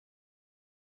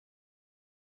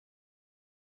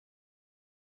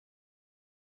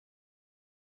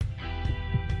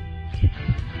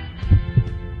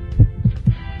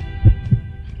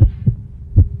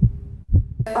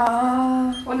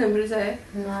What number is it?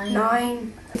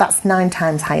 9. That's 9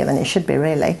 times higher than it should be,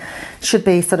 really. It should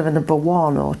be sort of a number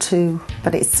 1 or 2,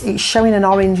 but it's showing an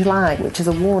orange light, which is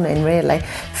a warning, really,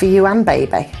 for you and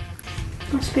baby.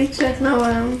 I'm speechless now.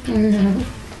 I'm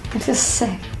just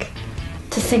sick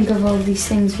to think of all these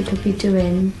things we could be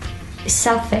doing. It's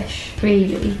selfish,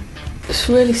 really. It's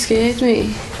really scared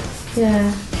me.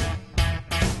 Yeah.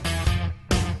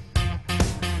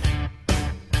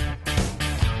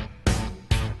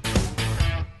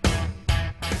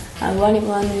 I want it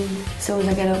one as soon as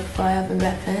I get up before I have my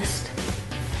breakfast.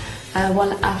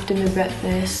 One after my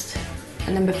breakfast.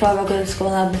 And then before I go to school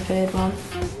I have my third one.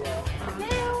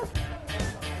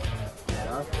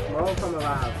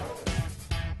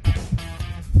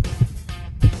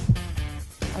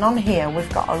 And on here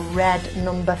we've got a red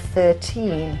number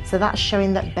 13, so that's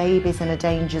showing that baby's in a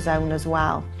danger zone as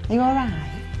well. Are you alright?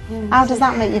 Yeah. How does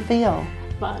that make you feel?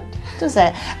 Bad. Does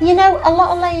it? You know, a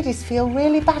lot of ladies feel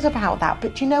really bad about that,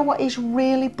 but do you know what is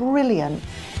really brilliant?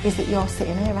 Is that you're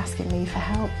sitting here asking me for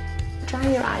help.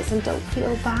 Dry your eyes and don't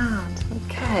feel bad,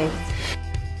 okay?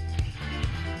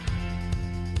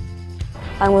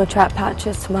 I'm going to try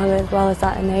patches tomorrow as well as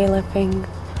that inhaler thing.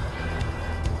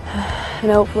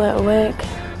 And hopefully it'll work.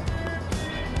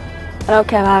 I don't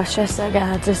care how stressed I get,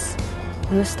 I just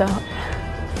want to stop.